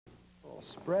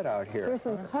spread out here. There's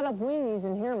some cut-up weenies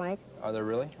in here, Mike. Are there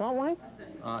really? Want one?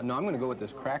 No, I'm going to go with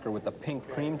this cracker with the pink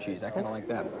cream cheese. I kind of like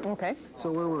that. Okay.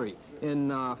 So where were we? In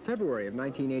February of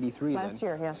 1983, Last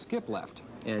year, yes. Skip left,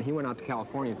 and he went out to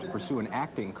California to pursue an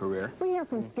acting career. We hear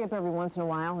from Skip every once in a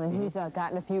while, and he's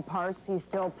gotten a few parts. He's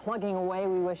still plugging away.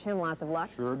 We wish him lots of luck.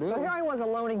 Sure do. So here I was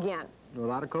alone again. A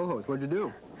lot of co-hosts. What'd you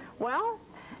do? Well,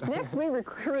 next we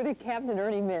recruited Captain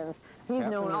Ernie Mims. He's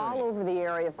Captain known all Ernie. over the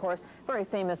area, of course. Very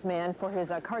famous man for his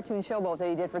cartoon showboat that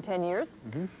he did for 10 years.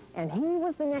 And he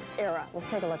was the next era. Let's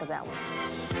take a look at that one.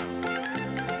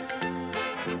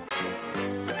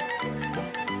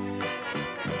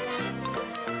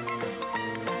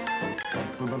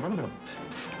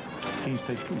 Cheese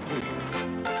takes two, please.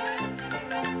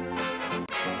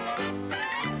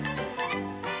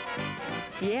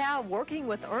 Yeah, working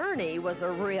with Ernie was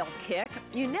a real kick.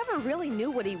 You never really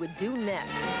knew what he would do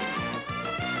next.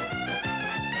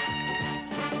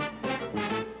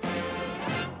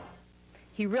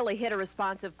 He really hit a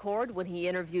responsive chord when he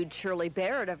interviewed Shirley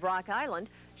Barrett of Rock Island.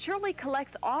 Shirley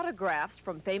collects autographs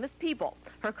from famous people.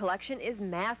 Her collection is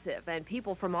massive, and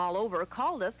people from all over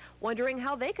called us wondering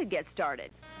how they could get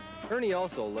started. Ernie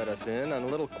also let us in on a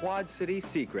little Quad City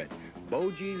secret,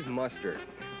 Bogey's Mustard.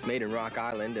 It's made in Rock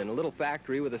Island in a little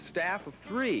factory with a staff of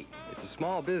 3. It's a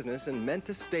small business and meant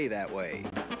to stay that way.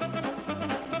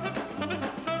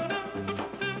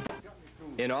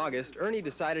 In August, Ernie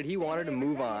decided he wanted to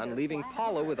move on, leaving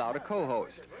Paula without a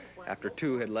co-host. After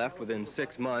 2 had left within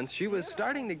 6 months, she was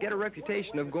starting to get a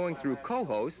reputation of going through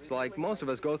co-hosts like most of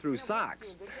us go through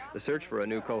socks. The search for a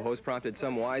new co-host prompted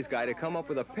some wise guy to come up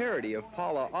with a parody of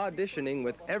Paula auditioning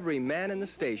with every man in the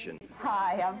station.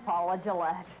 Hi, I'm Paula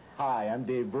Gillette. Hi, I'm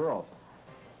Dave Burrows.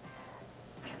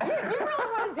 You really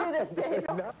want to do this, Dave?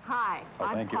 Hi,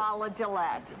 I'm thank you. Paula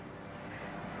Gillette.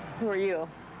 Who are you?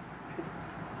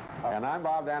 And I'm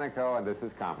Bob Danico, and this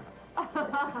is Comedy.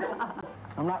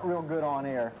 I'm not real good on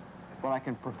air, but I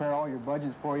can prepare all your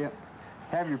budgets for you.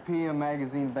 Have your PM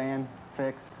magazine band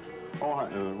fixed. Oh, hi,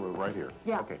 we're right here.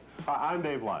 Yeah. Okay. Hi, I'm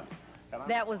Dave Lund.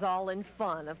 That was all in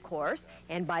fun, of course.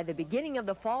 And by the beginning of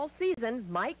the fall season,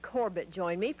 Mike Corbett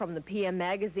joined me from the PM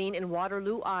magazine in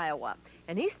Waterloo, Iowa.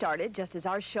 And he started just as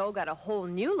our show got a whole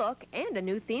new look and a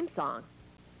new theme song.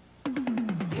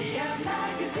 PM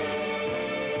magazine.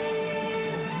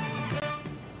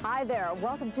 Hi there.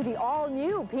 Welcome to the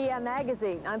all-new PM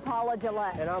magazine. I'm Paula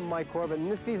Gillette. And I'm Mike Corbett. And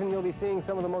this season you'll be seeing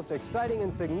some of the most exciting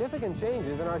and significant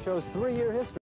changes in our show's 3-year history.